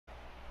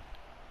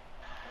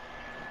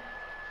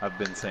I've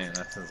been saying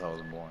that since I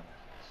was born.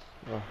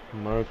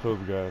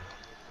 Naruto's God.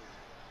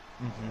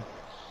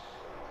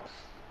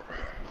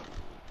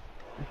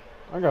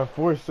 I got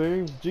 4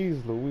 saves.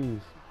 Jeez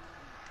Louise.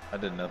 I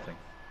did nothing.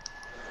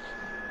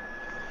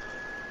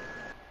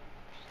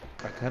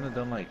 I kind of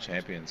don't like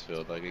Champions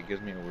Field. Like, it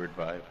gives me a weird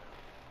vibe.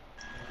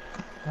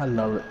 I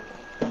love it.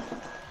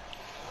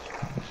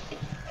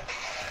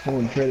 I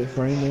wouldn't trade it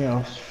for anything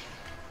else.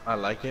 I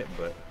like it,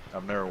 but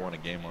I've never won a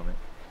game on it.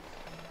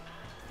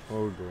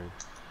 Oh dang.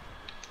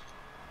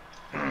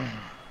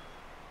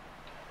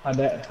 How'd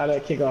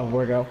that kickoff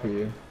work out for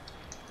you?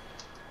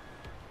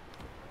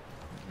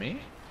 Me?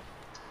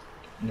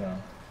 No.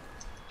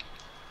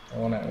 I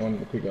wanted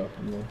to pick up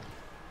from you.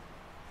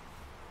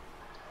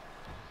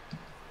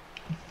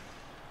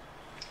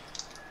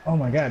 Oh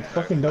my god,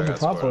 fucking I double got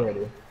top squared up.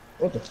 already.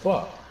 What the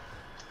fuck?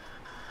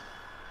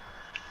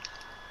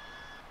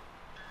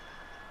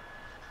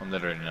 I'm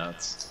literally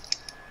nuts.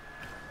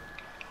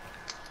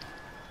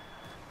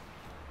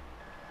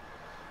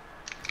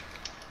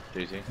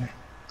 JC?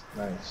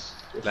 Nice.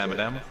 Good Slam it shit.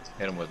 down?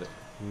 Hit him with it.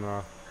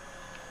 Nah.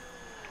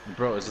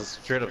 Bro, it's a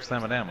straight up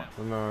slam it down.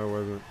 No, it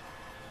wasn't.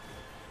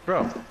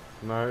 Bro,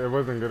 Nah, it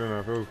wasn't good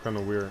enough. It was kind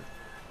of weird.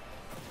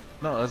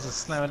 no, it's a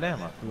slam it down.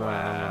 No,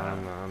 Wow.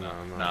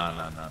 no.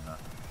 No.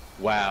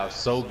 Wow,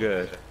 so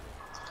good.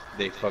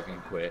 They fucking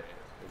quit.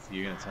 If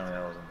you're gonna tell me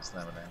that wasn't a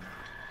slam it down.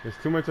 It's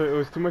too much. It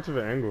was too much of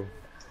an angle.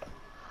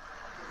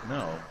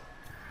 No.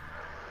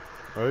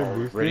 Are they Oh,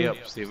 boosting? ready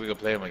up. See if we can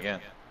play them again.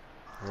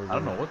 Oh, I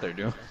don't know what they're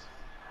doing.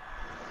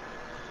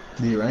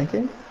 The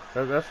ranking?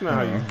 That's not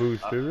how you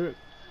boost, is it?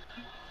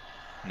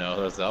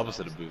 No, that's the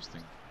opposite of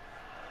boosting.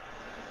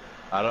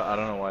 I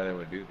don't know why they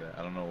would do that.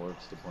 I don't know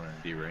what's the point of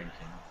deranking.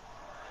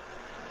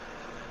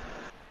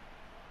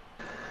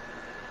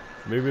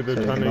 Maybe they're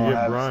So they trying to can all get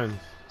have- bronze.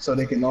 So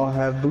they can all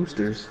have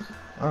boosters.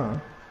 I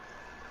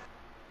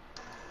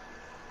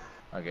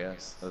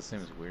guess. That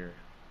seems weird.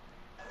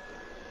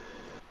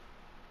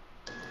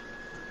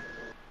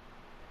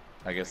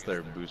 I guess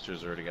their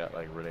boosters already got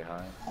like really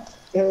high.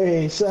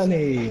 Hey,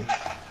 Sonny!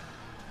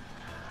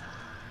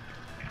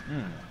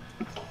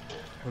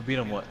 We beat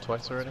them what,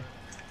 twice already?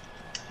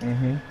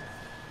 Mm-hmm.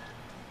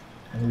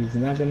 And he's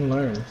not gonna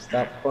learn.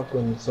 Stop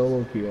fucking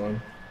solo queuing.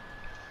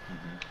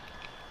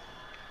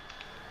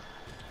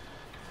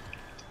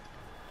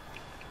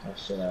 That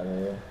shit out of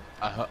here.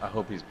 I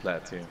hope he's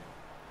plat too.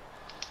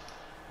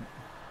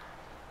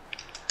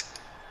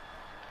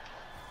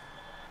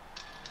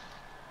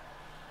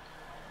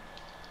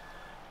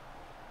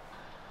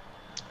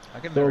 I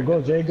can Go, never go,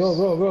 get Jay, those.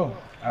 go.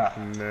 Ah,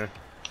 Nah.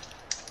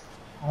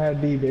 I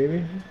had D,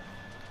 baby.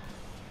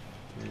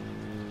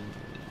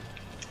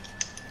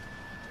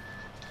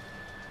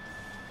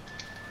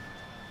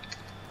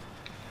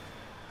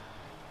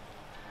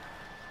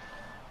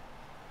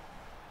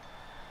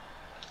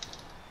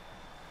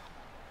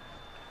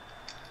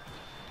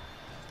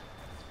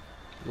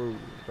 Whoa,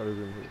 thought he was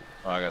in here.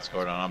 Oh, I got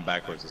scored on. I'm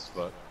backwards as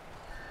fuck.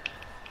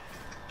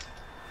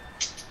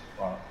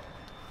 Wow.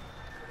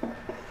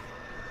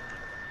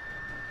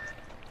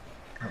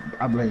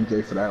 I blame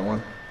Jay for that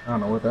one. I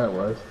don't know what that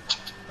was.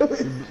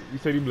 You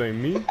said you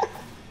blame me?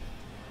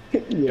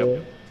 Yeah.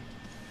 Yep.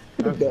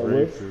 That's That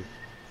works.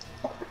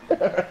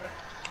 racist.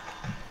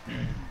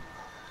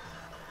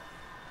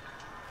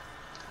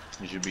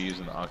 You should be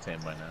using the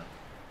octane by now.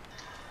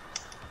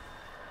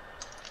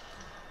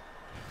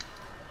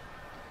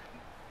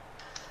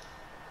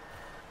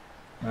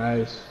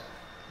 Nice.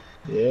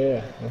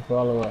 Yeah, no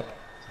follow up.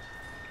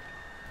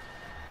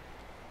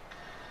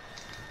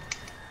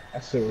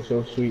 That shit was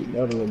so sweet.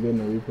 That would look good in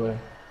the replay.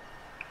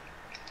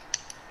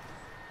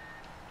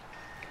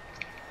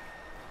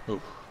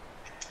 Oof.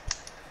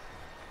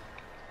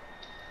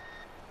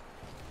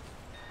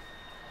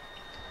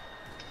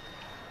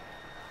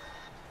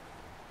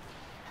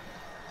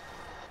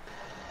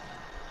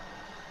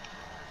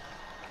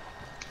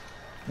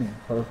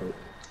 Perfect.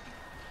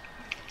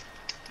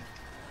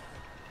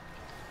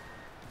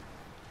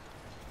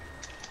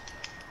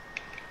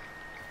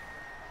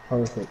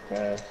 Perfect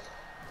pass.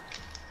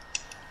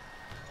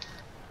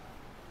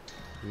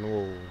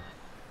 No.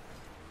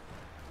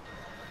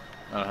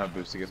 I don't have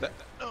boost to get that.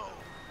 No.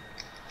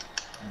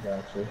 I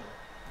got you.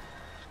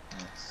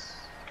 Nice.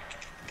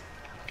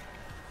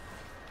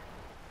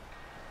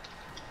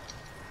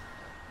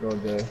 Go,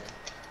 Jay.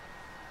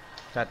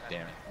 God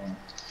damn it.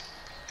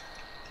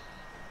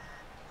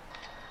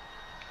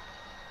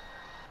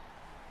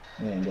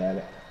 You ain't got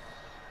it.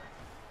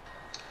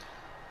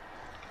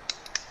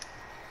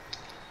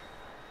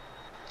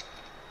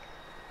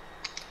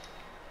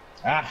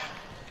 Ah!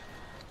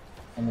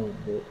 I know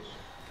it, bitch.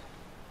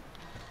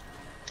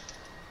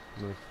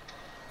 Nice.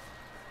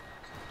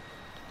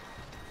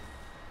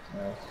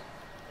 Nice.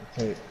 I'll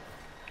take.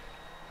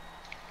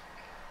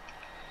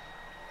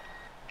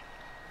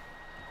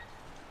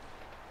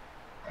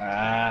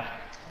 Ah!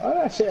 Why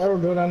that shit ever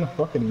go down the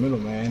fucking middle,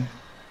 man?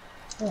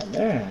 Oh,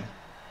 man.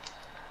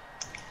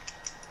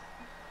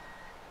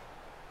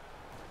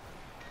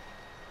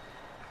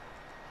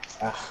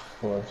 Ah, of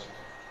course.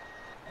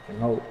 I can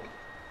hope.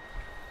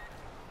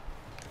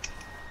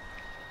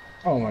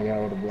 Oh my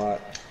god, what a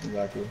block.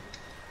 Exactly.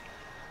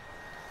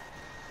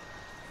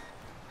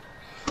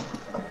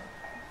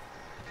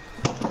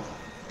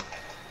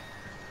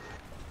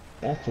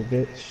 That's a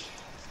bitch.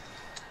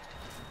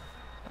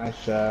 Nice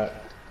shot.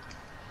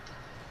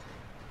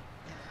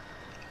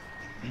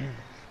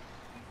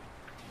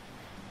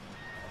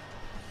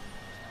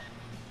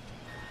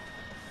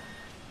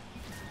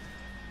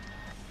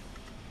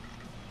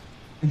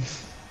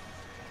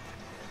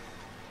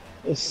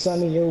 It's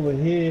sunny over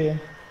here.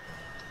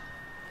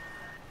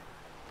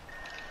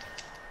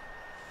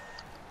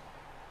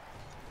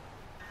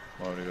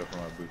 Why would I go for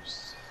my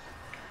boost?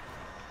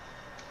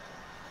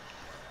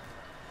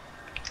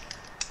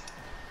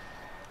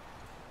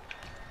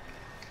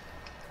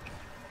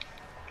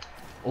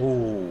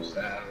 Oh,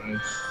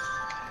 Savage.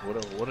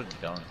 what a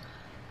dunk.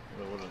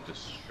 What a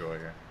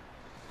destroyer.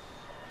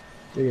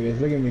 Look at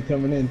this. Look at me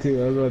coming in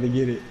too. I was about to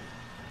get it.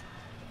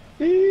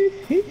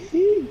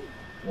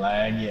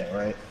 Lag, yeah,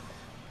 right.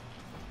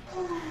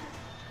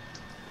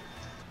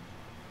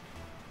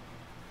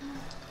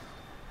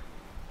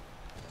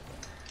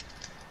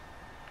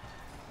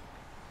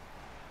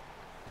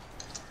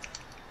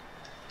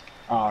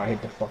 Oh, I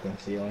hit the fucking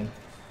ceiling.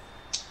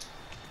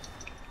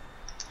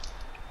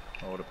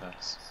 Oh, what a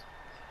pass.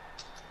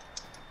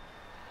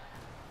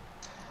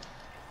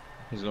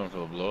 He's going for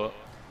the blow up.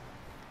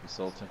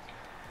 Insulting.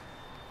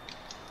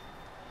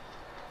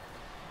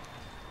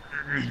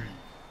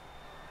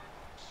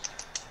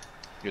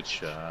 Good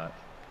shot.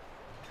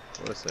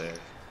 What a save.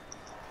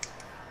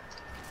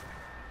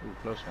 Ooh,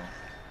 close one.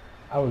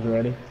 I was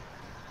ready.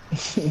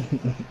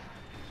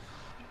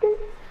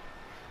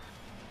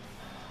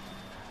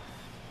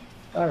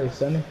 Alright,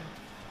 Sonny.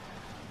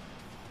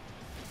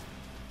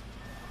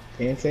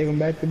 Can't save him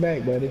back to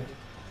back, buddy.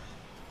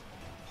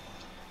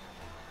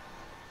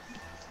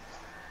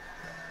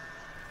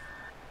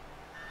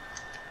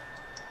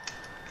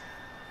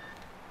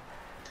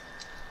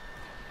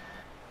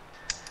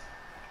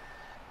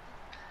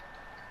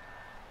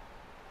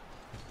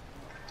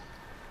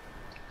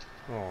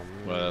 Oh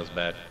man. Well, that was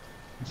bad.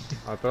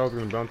 I thought I was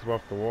gonna bounce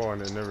off the wall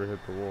and it never hit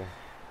the wall.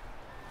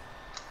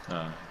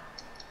 I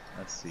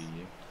see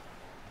you.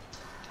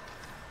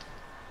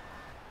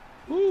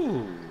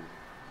 Ooh.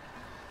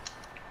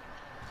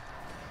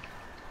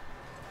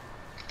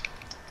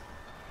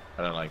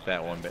 I don't like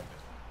that one bit.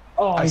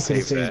 Oh, I he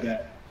could've saved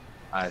that.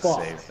 I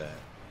Fuck. saved that.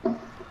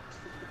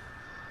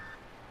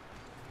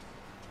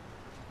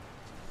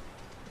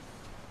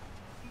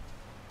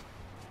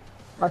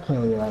 I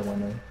can't leave that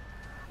one in.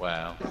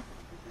 Wow.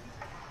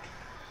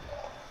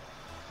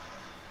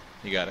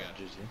 You got it,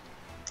 GG.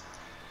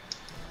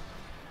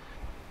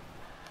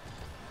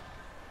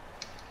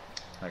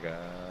 I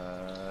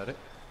got it.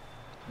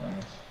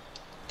 Nice.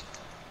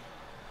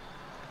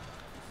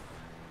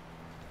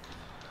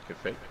 Good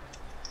fake.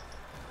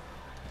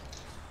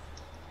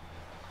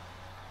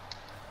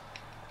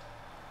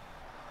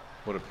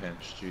 What a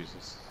pinch,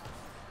 Jesus.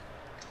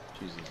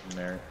 Jesus,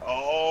 Mary.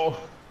 Oh!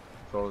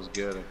 If I was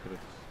good, I could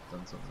have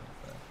done something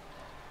like that.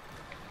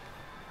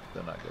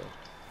 They're not good.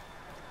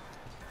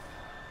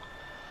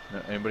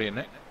 No, anybody in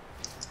net?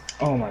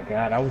 Oh my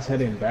god, I was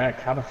heading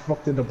back. How the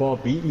fuck did the ball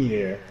beat me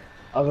there?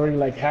 I was already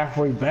like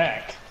halfway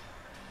back.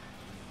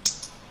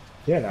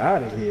 Get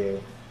out of here.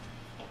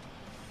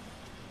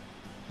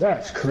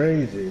 That's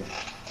crazy.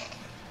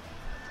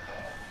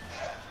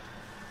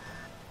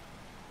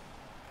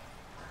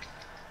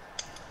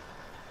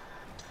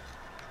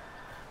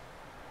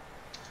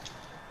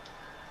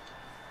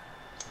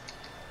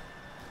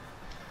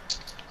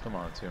 Come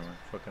on, Timmer.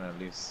 Fucking at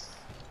least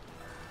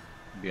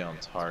be on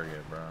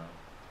target, bro.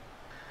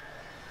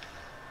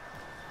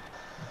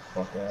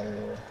 Fuck out of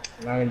here.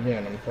 Not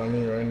again, I'm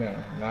telling you right now.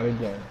 Not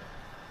again.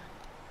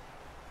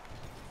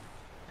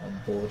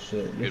 That's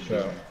bullshit. Good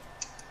shot.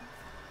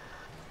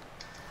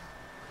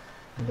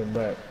 boom. Get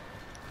back.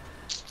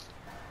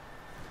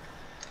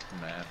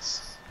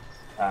 Mass.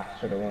 Ah,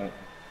 should've went.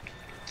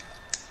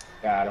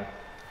 Got him.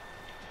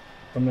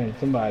 Come in,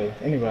 somebody,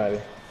 anybody.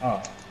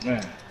 Oh,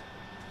 man.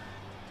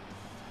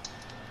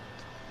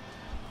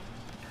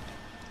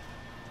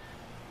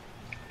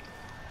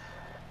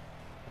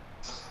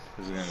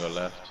 Who's gonna go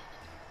left?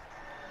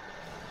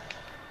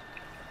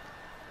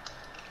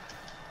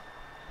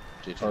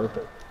 GG.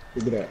 Perfect.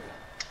 Look at that.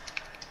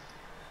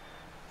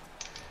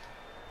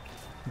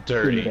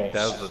 Dirty. Give me that.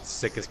 That was the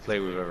sickest play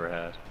we've ever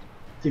had.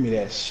 Give me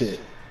that shit.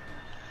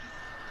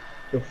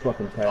 Good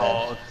fucking pass.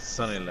 Oh,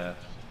 Sonny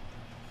left.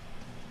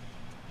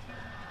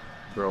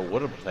 Bro,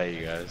 what a play,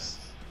 you guys.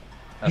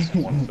 That's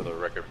one for the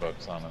record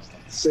books, honestly.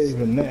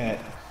 Saving that.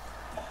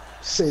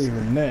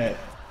 Saving that.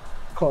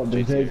 Called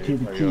the JT, are you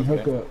JTBT okay?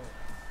 hookup.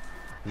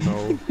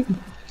 No.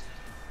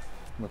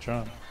 What's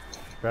wrong?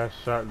 That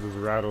shot just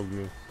rattled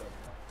me.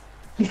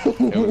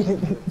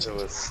 It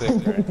was sick,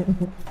 right?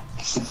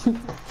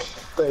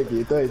 Thank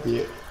you, thank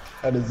you.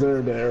 I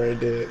deserve that right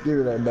there. Give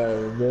me that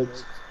diamond,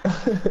 bitch.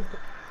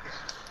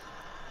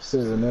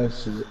 Saving that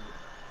shit.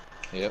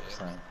 Yep,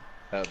 son.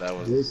 That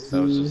was just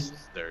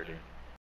dirty.